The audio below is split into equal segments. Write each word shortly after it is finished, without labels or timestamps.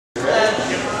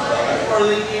All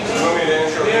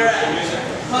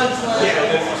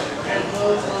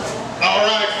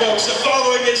right, folks, the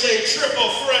following is a triple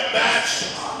threat match.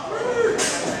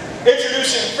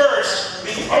 Introducing first,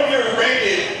 the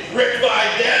underrated Rick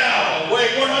Vidal,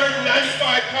 weighing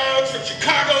 195 pounds from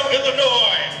Chicago,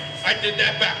 Illinois. I did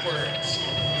that backwards.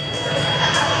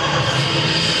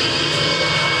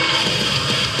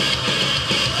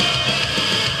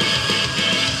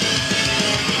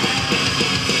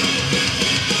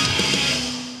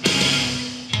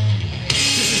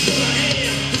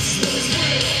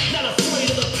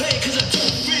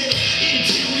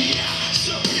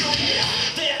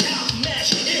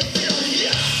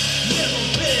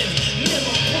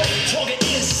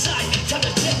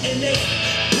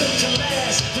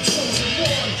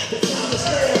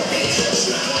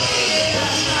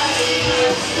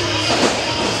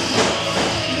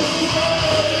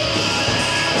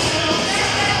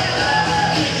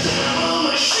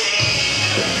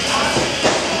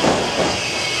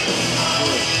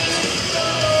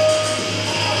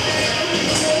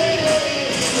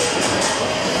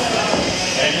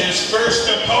 His first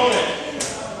opponent,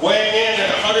 weighing in at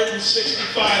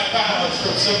 165 pounds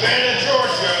from Savannah,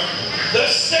 Georgia, the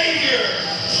Savior,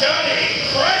 Johnny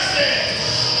Preston.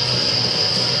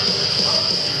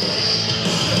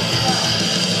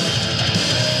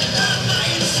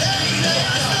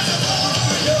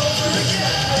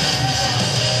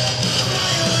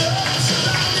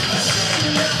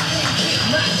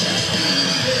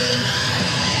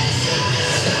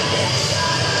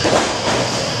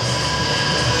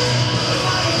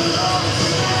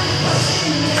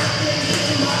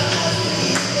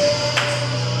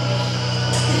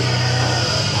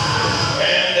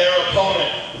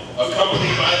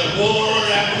 Accompanied by the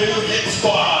Woolworth Avenue Hit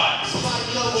Squad,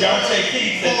 Jonte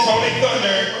Keith and Tony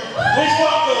Thunder. Please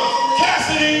welcome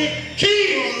Cassidy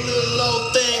Keith. Little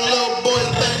old thing, little boy,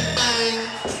 bang bang.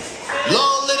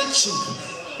 Long little chick.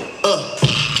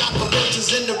 Got the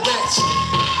roaches in the ratchet.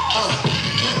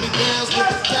 Hand me downs with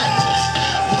the cactus.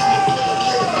 Let me put a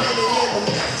little money in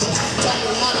the matches.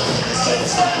 Talking about a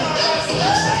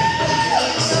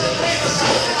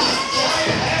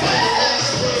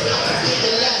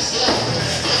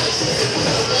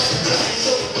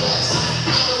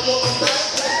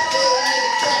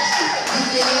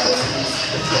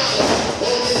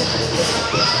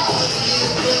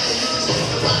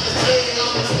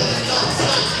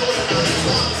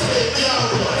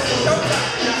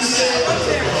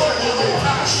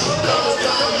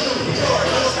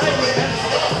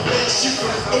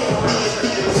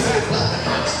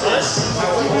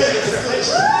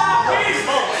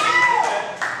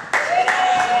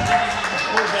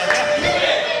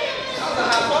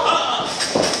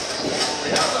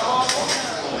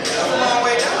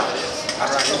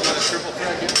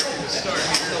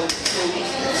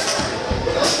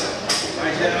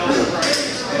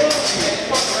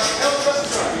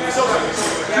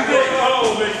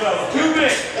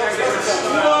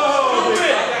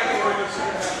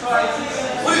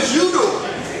What did you do?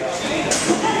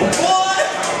 What?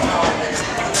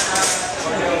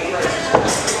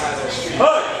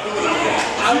 Hey!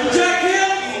 You check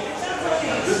him?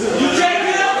 You check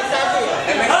him?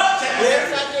 Huh?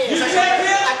 You check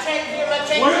him? I checked him.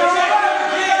 Well, you check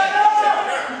him again.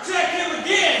 You check him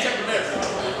again.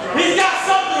 He's got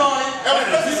something on him.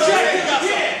 You check him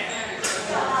again.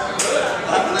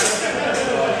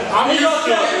 I mean, you don't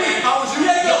tell me. You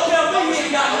ain't gonna tell me he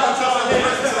ain't got nothing on him.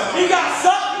 He got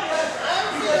something.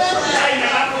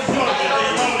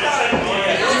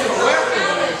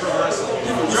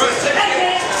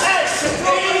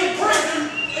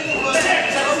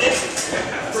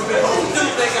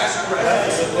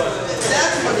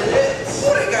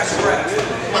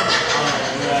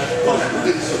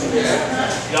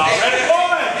 Y'all ready?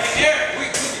 Hey, here, we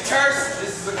can curse.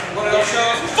 This is one of those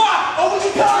shows. Fuck! Oh, we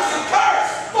can curse!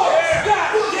 Curse! Fuck! Yeah!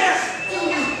 God! Yes!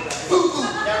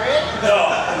 Y'all ready? No.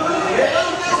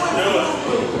 Do it.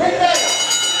 Hey!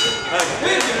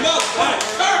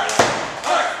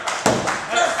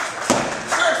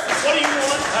 Curse! What do you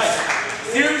want? Hey,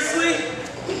 seriously?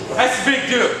 That's a big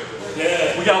deal.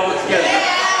 Yeah. We gotta work together.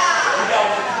 Yeah. We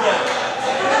gotta work together.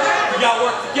 We gotta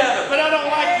work together. But I don't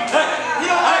like you. Hey, you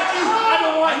don't like you. I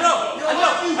don't like you. I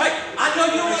know. Hey, I know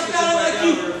you don't like me. I don't like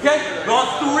you. Okay? On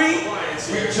three,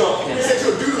 we jump him.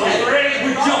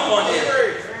 We jump on him.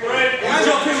 We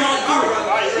jump him on three.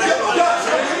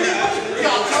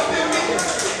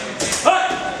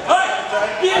 Hey!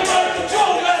 Get him under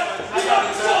control, man! Get him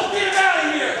under control. Get him out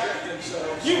of here.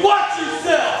 You watch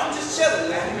yourself. I'm just chilling,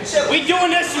 man. We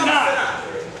doing this or not?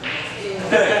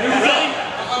 Hey, you ready?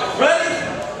 Ready?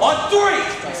 On three.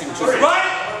 Right?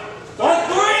 On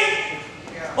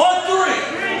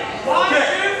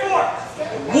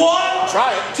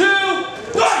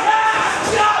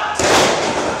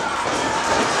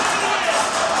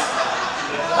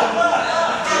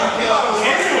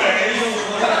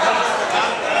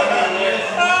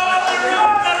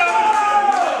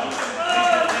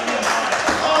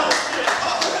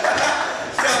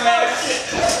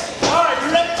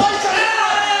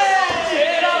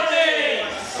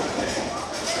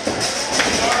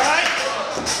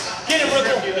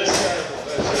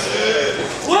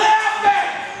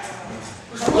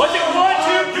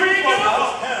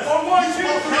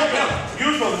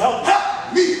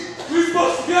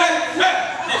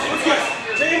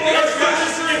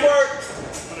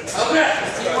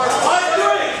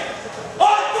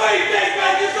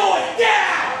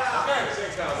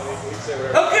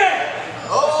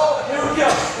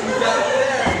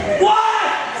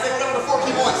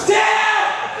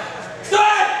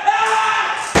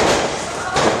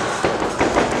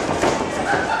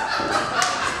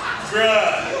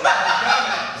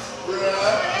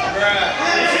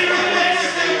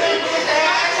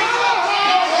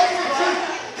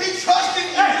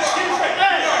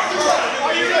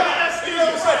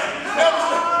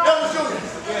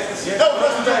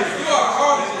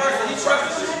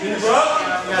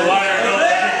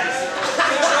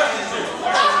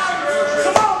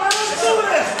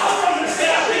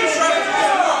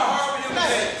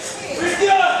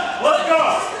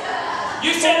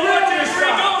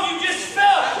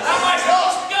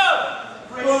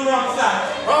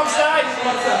All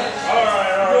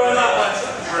right.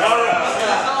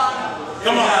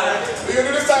 Come on. We're gonna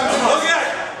do this time. Okay.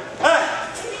 Hey.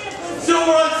 So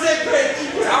we're on the same page.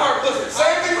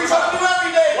 Same thing we try to do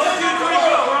every day. 1, 2, 3,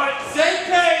 go. Same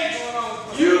page.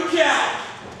 You count.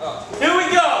 Here we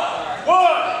go.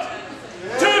 1,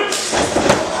 2.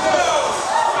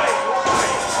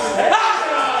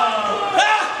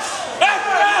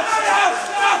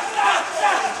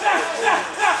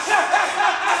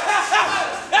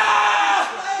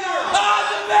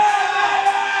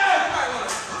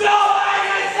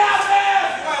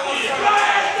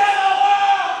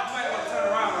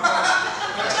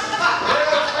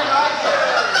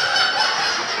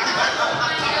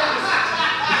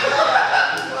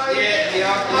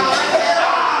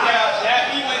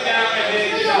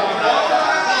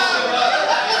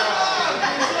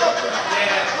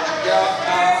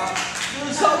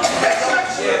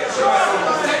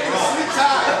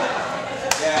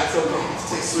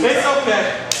 It's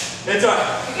okay. It's all right.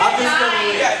 I'm just going to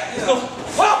leave. Let's go.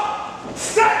 Whoa!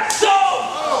 Let's go!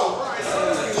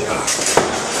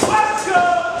 Let's go!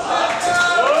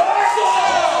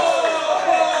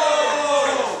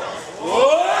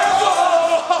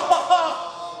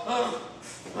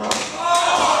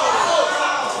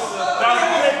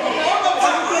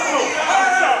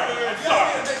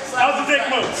 That was a big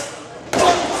move. The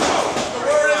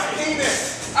word is penis.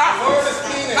 The word is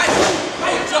penis. How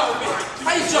you jump me?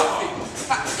 How you jump me?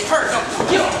 It hurt. No,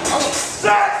 get on.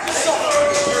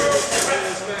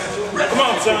 Come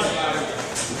on, son.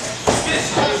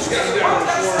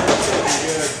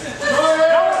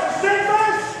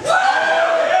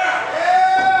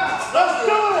 Let's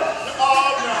do it. Oh,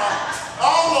 no.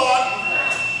 Oh, Lord.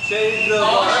 Change the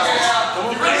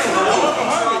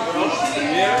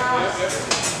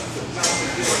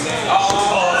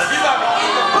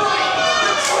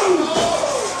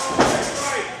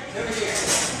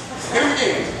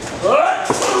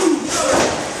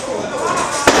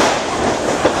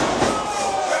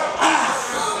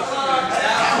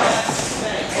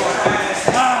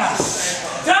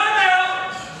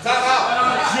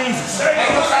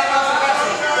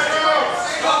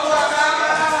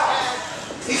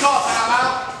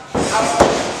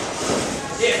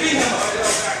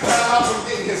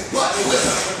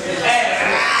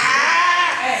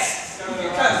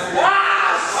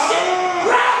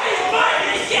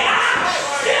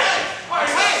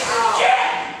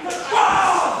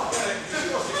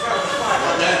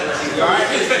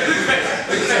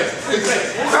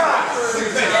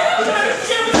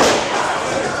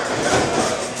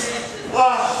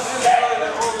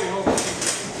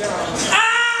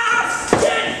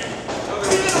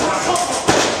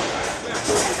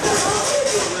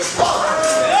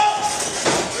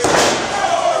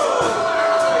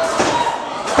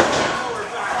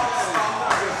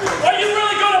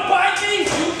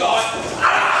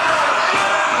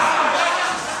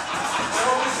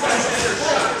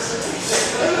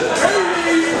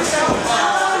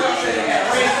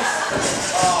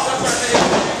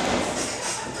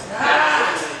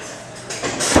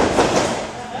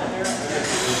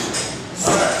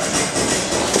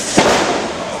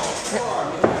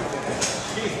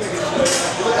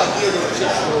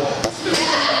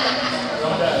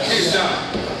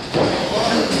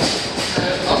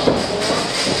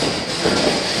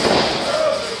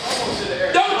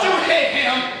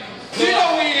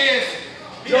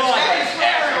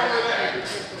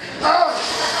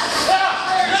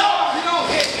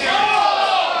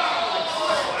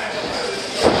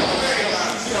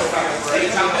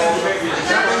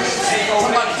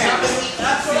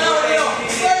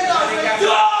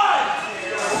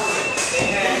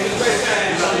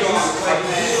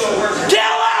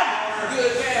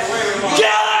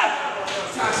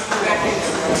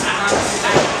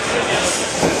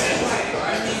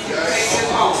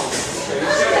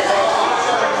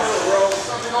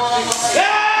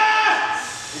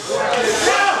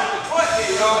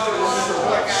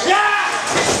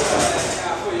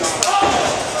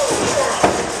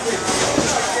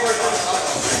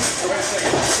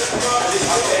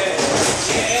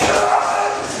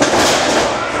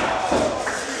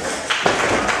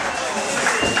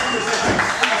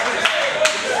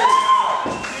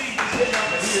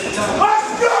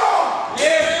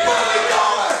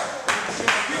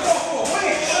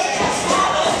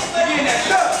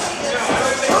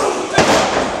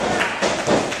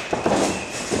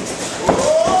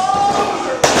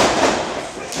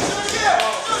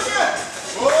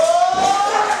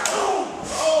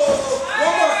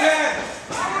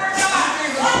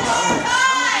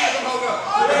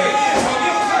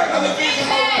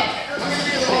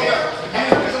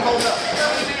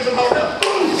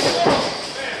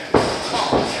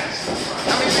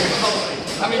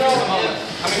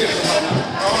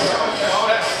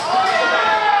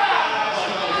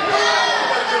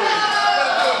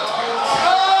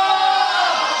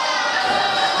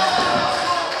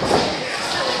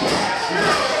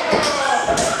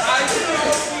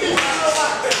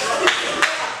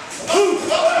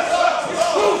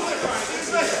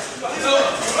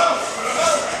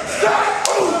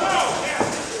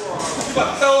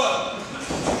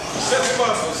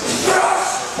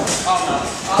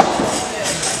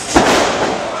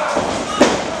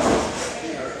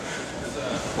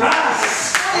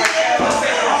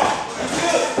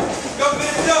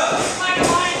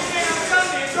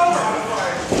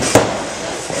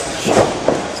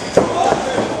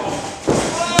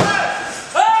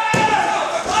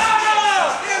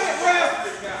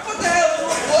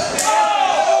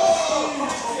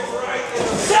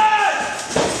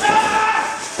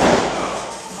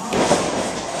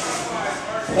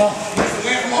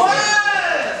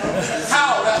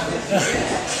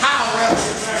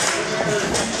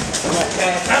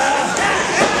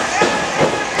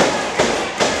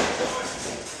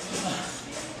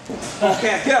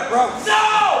Can't get up, bro. No!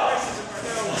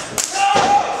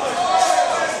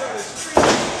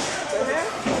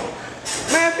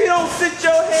 Man, if you don't sit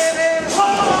your head in. Oh!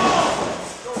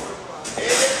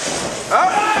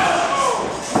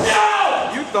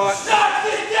 No! You thought. Not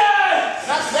today!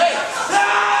 Not today!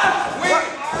 Win!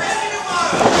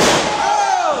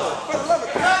 Oh! For the love of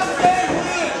God. Not today,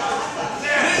 win!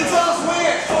 Didn't tell us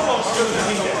win.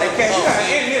 They can't. You gotta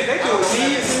end here. They do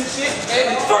knees and shit.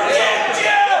 Forget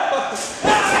you!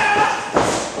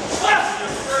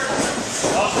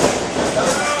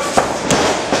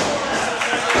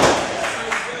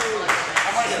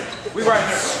 We right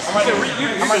here. I'm right here.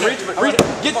 Reach for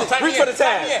the tag. Reach for the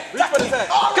tag.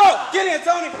 Go! Get in,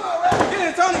 Tony! Get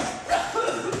in, Tony!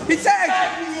 He tagged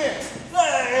you!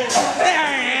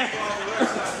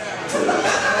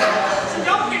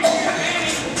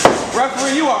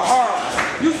 Referee, you are horrible.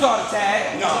 You saw the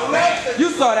tag. No. You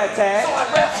saw that tag.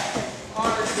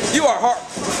 You are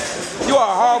horrible. You are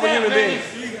a horrible human being.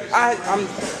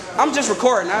 I'm just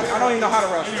recording. I don't even know how to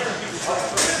wrestle.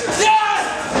 Yeah!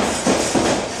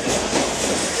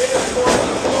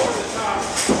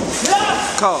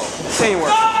 Cold.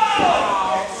 Teamwork.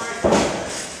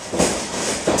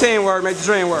 Teamwork make the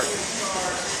dream work.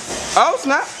 Oh,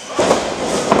 snap.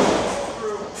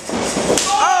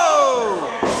 Oh!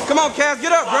 Come on, Cass,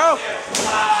 get up, bro.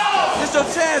 It's your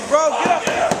chance, bro. Get up.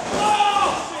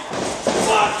 Come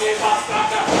on, Cass.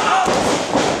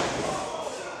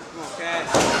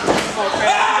 Come on,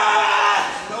 Cass.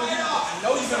 I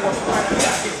know you've been working hard. You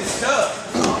gotta get this dub.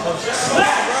 Come on, bro.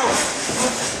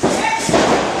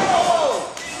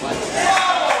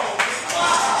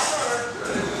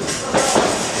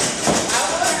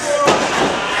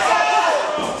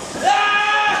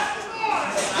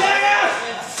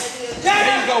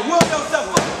 Will yourself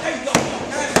up. There you go.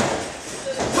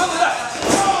 Will it up.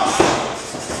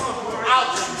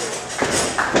 Out.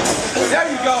 There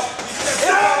you go.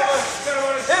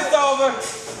 It's over.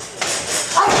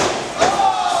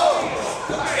 Oh!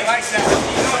 They like that.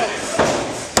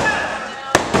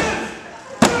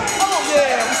 Oh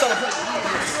yeah, we celebrate.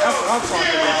 I'm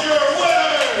talking about.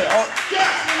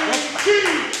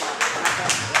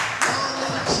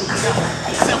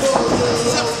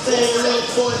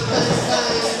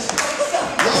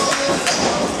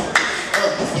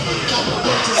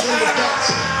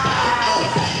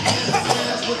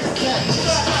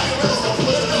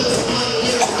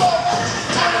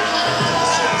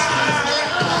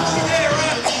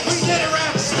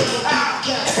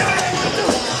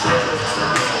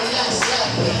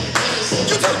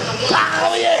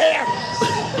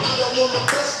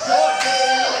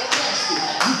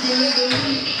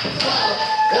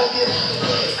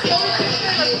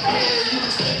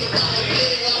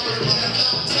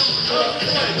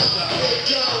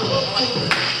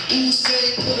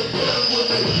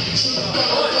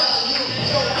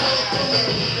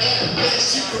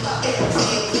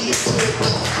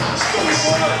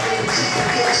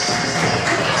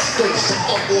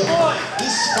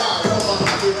 This is fire from a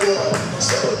hungry boy.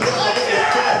 So now when you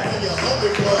come when you're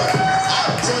hungry boy,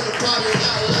 I turn the party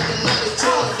out like a 92.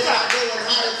 Then I go and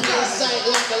hide play sight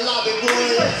like a lobby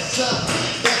boy.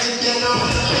 Back and then on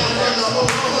the whole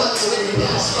club to the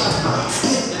next spot.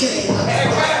 Game, I'm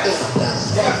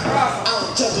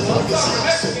touching on this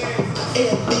house.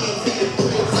 Airbnb the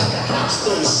crib like a house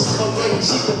place. A way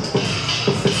cheaper.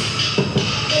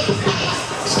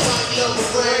 Spot number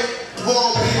break,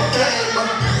 won't be game.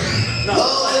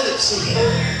 Long energy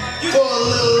for a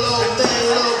little low thing,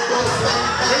 little boy, bang,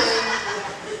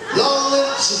 bang. Long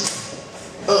energy.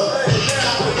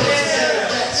 Got the bitches in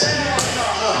the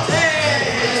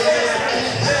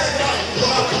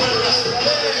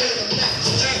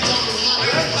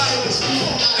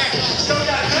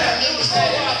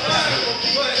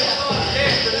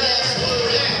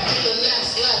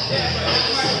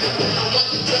depending on what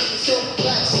you're dressing so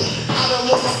classy. I don't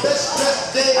want my best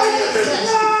dressed day in the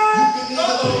casket. You can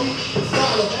either lead,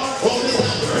 follow, or get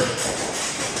out the way.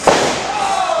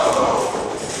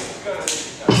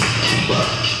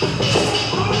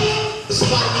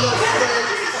 Despite no afraid,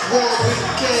 war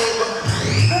became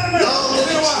long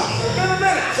living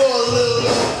for a little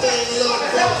thing, little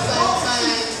bang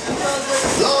bang.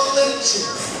 Long living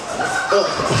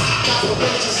copper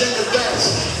benches in the rats.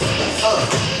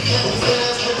 Candy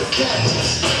dance with the catches.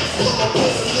 Mama put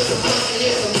a little money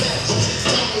in the matches.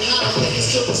 Tell me how to make it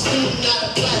so it's food, not a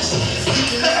plastic. You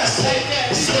can never say,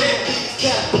 still be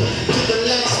cap. To the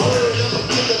last word, I'ma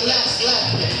give the last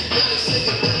laugh. Now they say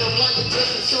you don't know why you're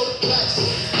dressing so classy.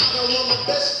 I don't want my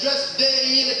best dressed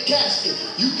daddy in a casket.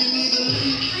 You can either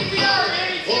leave,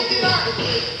 or get out the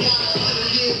way. Got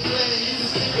 100-year plan, you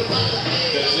just think about the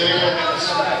day. Does anyone have a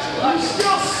spatula? You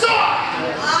still suck!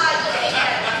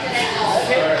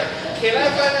 Can I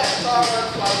find that song on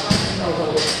Spotify?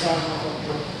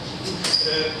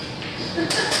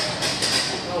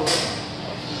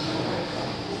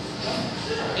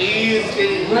 He's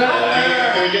getting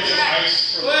Can we get some ice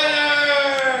for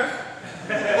winner!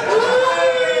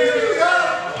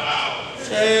 Wow.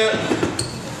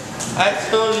 I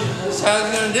told you that's how I was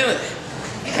gonna do it.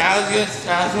 I was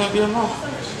gonna beat them all.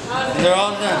 They're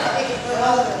all done.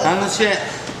 I'm the champ.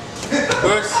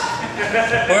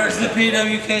 Where's the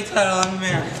PWK title? I'm the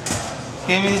man.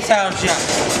 Give me the title shot.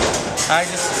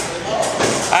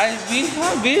 I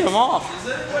beat them all.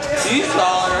 You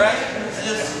saw it, right?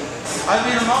 I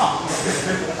beat them all.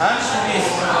 I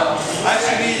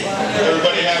should be.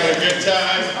 Everybody having a good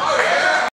time?